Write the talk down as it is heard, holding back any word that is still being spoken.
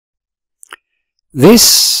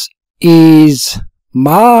This is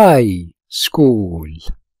my school.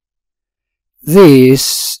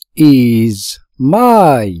 This is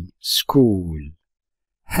my school.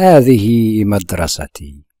 هذه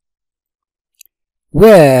مدرستي.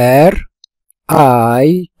 Where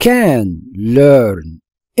I can learn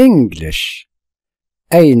English.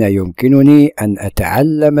 أين يمكنني أن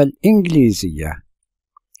أتعلم الإنجليزية.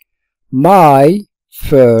 My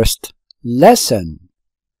first lesson.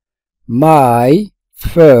 My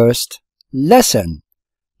first lesson.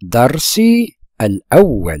 درسي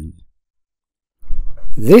الأول.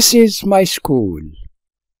 This is my school,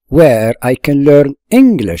 where I can learn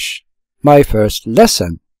English. My first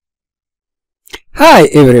lesson. Hi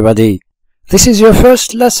everybody, this is your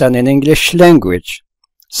first lesson in English language.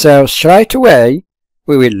 So straight away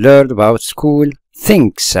we will learn about school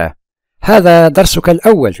things. هذا درسك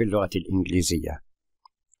الأول في اللغة الإنجليزية.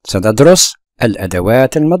 سندرس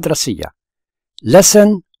الأدوات المدرسية.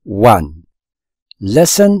 Lesson 1.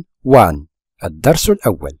 Lesson 1. الدرس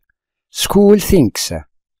الأول. School things.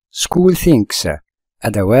 School things.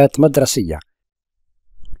 أدوات مدرسية.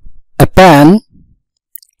 A pen.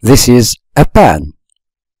 This is a pen.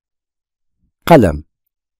 قلم.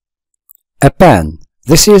 A pen.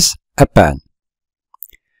 This is a pen.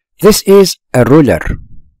 This is a ruler.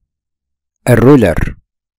 A ruler.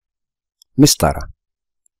 مسطرة.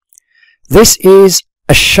 This is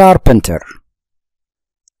a sharpener.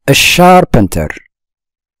 A sharpener.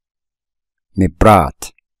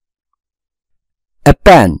 مبرات. A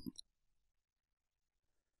pen.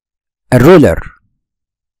 A ruler.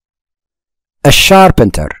 A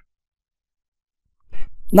sharpener.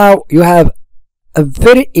 Now you have a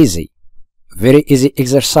very easy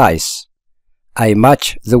exercise. I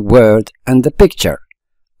match the word and the picture.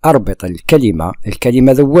 أربط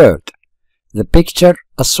الكلمة the word. The picture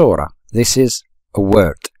الصورة. This is a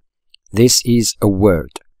word. This is a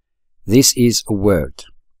word. This is a word.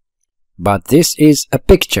 But this is a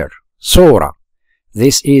picture. صورة.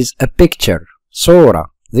 This is a picture. صورة.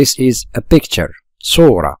 This is a picture.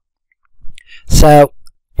 صورة. So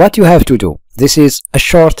what you have to do? This is a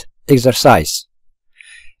short exercise.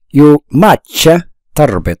 You match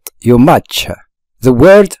تربط. You match the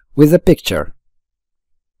word with the picture.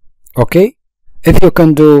 Okay? If you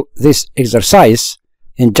can do this exercise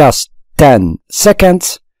in just 10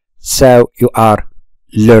 seconds, so you are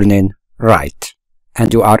learning right.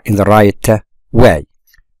 And you are in the right way.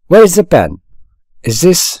 Where is the pen? Is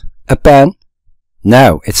this a pen?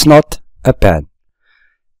 No, it's not a pen.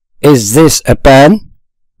 Is this a pen?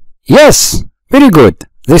 Yes, very good.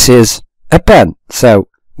 This is a pen. So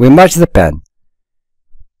we match the pen.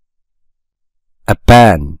 A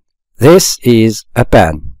pen. This is a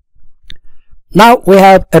pen. Now we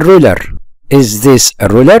have a ruler. Is this a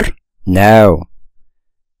ruler? No.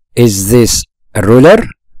 Is this a ruler?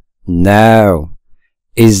 No.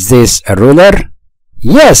 Is this a ruler?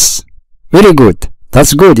 Yes. Very good.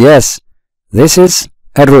 That's good, yes. This is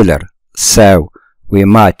a ruler. So we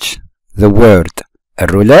match the word a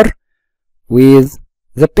ruler with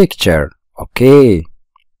the picture. Okay.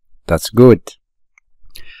 That's good.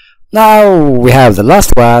 Now we have the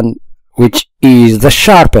last one, which is the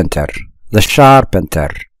sharpener. The sharpener.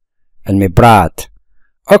 المبرات.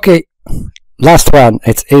 Okay. Last one.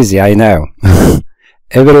 It's easy, I know.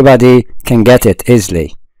 Everybody can get it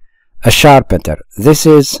easily. A sharpener. This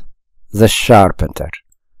is the sharpener.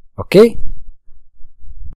 Okay?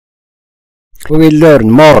 We will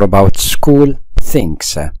learn more about school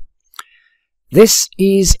things. This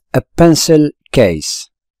is a pencil case.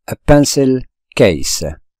 A pencil case.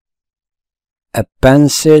 A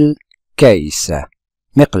pencil case.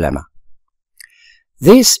 مقلمة.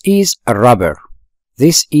 This is a rubber.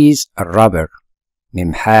 This is a rubber.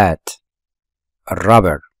 ممحات. A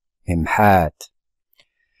rubber. ممحات.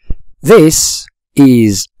 This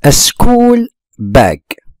is a school bag.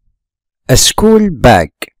 A school bag.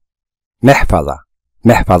 محفظة.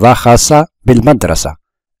 محفظة خاصة بالمدرسة.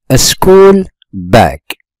 A school bag.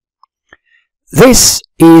 This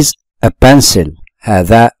is a pencil.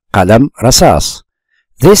 هذا قلم رصاص.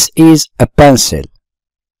 This is a pencil.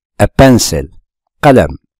 A pencil.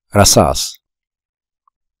 قلم رصاص.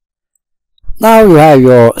 Now you have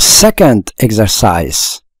your second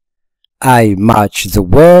exercise. I match the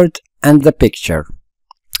word and the picture.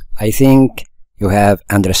 I think you have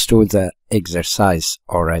understood the exercise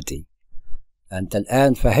already. أنت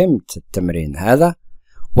الآن فهمت التمرين هذا.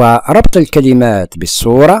 وربط الكلمات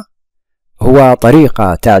بالصورة هو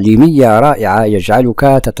طريقة تعليمية رائعة يجعلك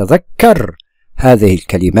تتذكر هذه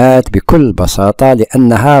الكلمات بكل بساطة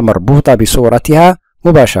لأنها مربوطة بصورتها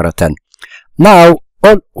مباشرة. Now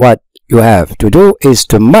all what you have to do is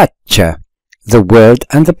to match the word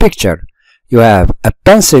and the picture. You have a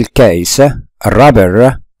pencil case, a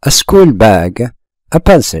rubber, a school bag, a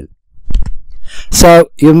pencil.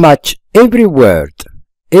 So you match every word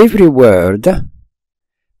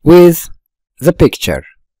with the picture.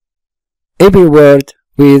 Every word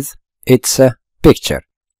with its picture.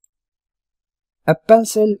 A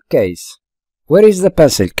pencil case. Where is the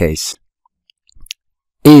pencil case?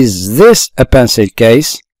 Is this a pencil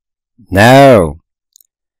case? No.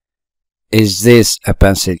 Is this a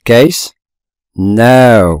pencil case?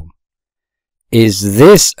 No. Is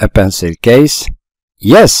this a pencil case?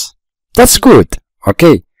 Yes. That's good.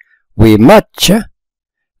 Okay. We match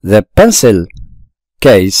the pencil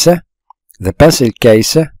case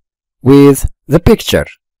with the picture.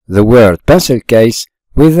 The word pencil case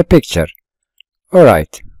with the picture.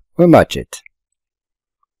 Alright. We match it.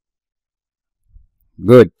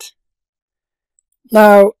 Good.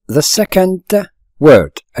 Now the second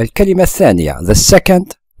word. الكلمة الثانية. The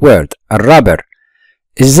second word. الرابر.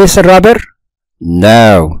 Is this a rubber?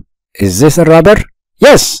 No. Is this a rubber?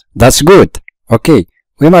 Yes. That's good. Okay.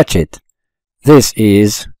 We match it. This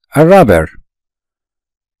is a rubber.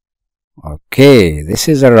 Okay. This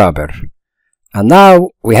is a rubber. And now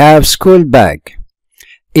we have school bag.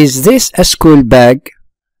 Is this a school bag?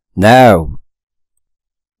 No.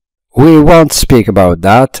 We won't speak about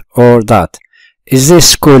that or that. Is this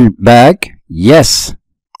school bag? Yes.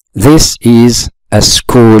 This is a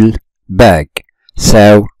school bag.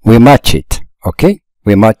 So we match it. Okay?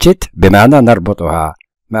 We match it بمعنى نربطها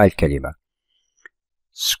مع الكلمة.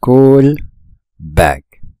 School bag.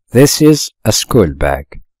 This is a school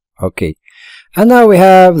bag. Okay. And now we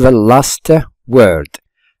have the last word.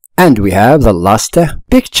 And we have the last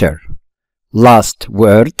picture. Last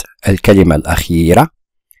word. الكلمة الأخيرة.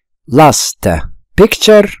 Last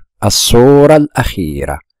picture. الصورة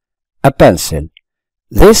الأخيرة. A pencil.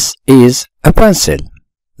 This is a pencil.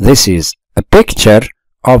 This is a picture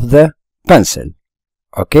of the pencil.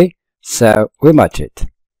 Okay? So we match it.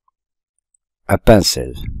 A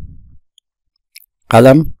pencil.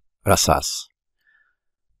 قلم رصاص.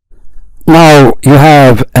 Now you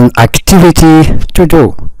have an activity to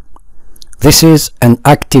do. This is an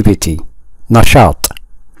activity. نشاط.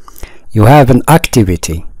 You have an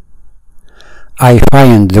activity. I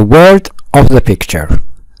find the word of the picture.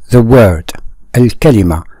 The word.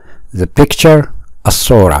 الكلمة. The picture.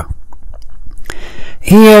 الصورة.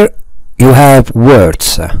 Here you have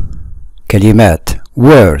words. كلمات.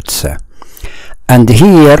 Words. And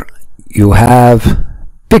here you have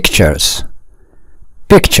pictures.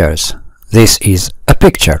 Pictures. This is a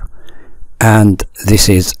picture. And this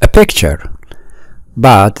is a picture.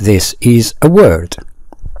 But this is a word.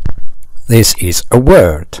 This is a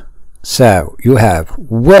word. So you have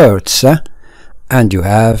words and you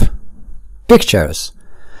have pictures.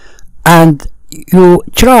 And you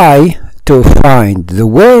try to find the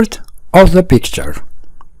word of the picture.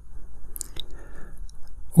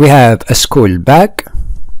 We have a school bag,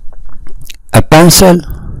 a pencil,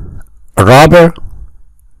 a rubber,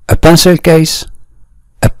 a pencil case,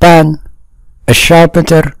 a pen, a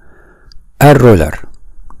sharpener, a ruler.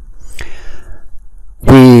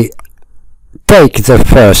 We take the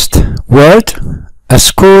first word, a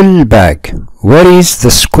school bag. Where is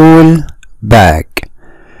the school bag?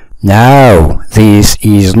 No, this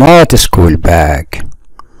is not a school bag.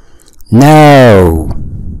 No.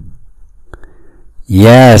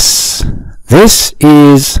 Yes, this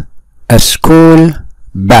is a school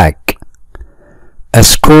bag. A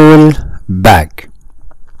school bag.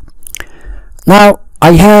 Now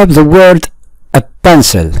I have the word a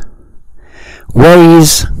pencil. Where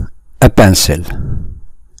is a pencil?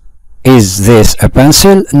 Is this a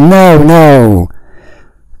pencil? No, no.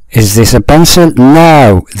 Is this a pencil?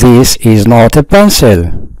 No, this is not a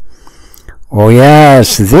pencil. Oh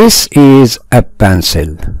yes, this is a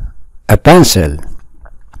pencil. A pencil.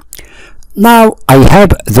 Now I have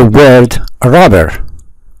the word rubber.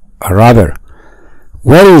 A rubber.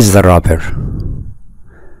 Where is the rubber?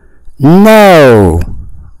 No.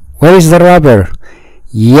 Where is the rubber?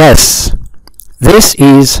 Yes. This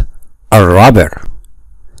is a rubber.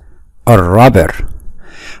 A rubber.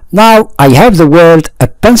 Now I have the word a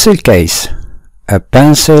pencil case. A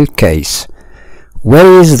pencil case.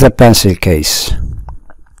 Where is the pencil case?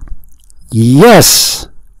 Yes.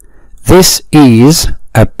 This is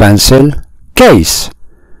a pencil case.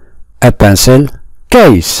 A pencil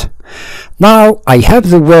case. Now I have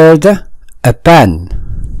the word a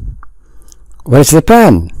pen. Where's the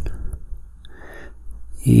pen?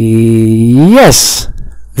 Yes.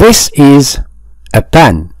 This is a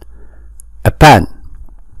pen. A pen.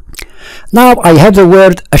 Now I have the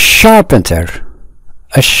word a sharpener.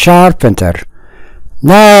 A sharpener.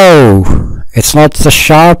 No, it's not the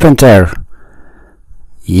sharpener.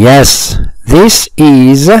 Yes, this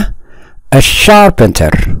is a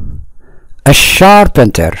sharpener. A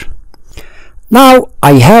sharpener. Now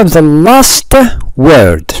I have the last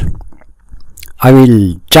word. I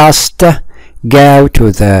will just go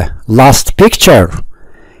to the last picture.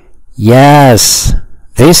 Yes,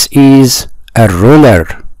 this is a ruler.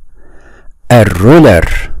 A ruler.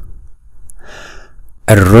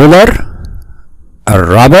 A ruler, a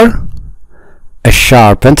rubber, a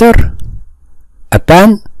sharpener, a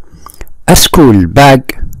pen, a school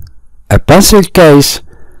bag, a pencil case,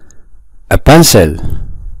 a pencil.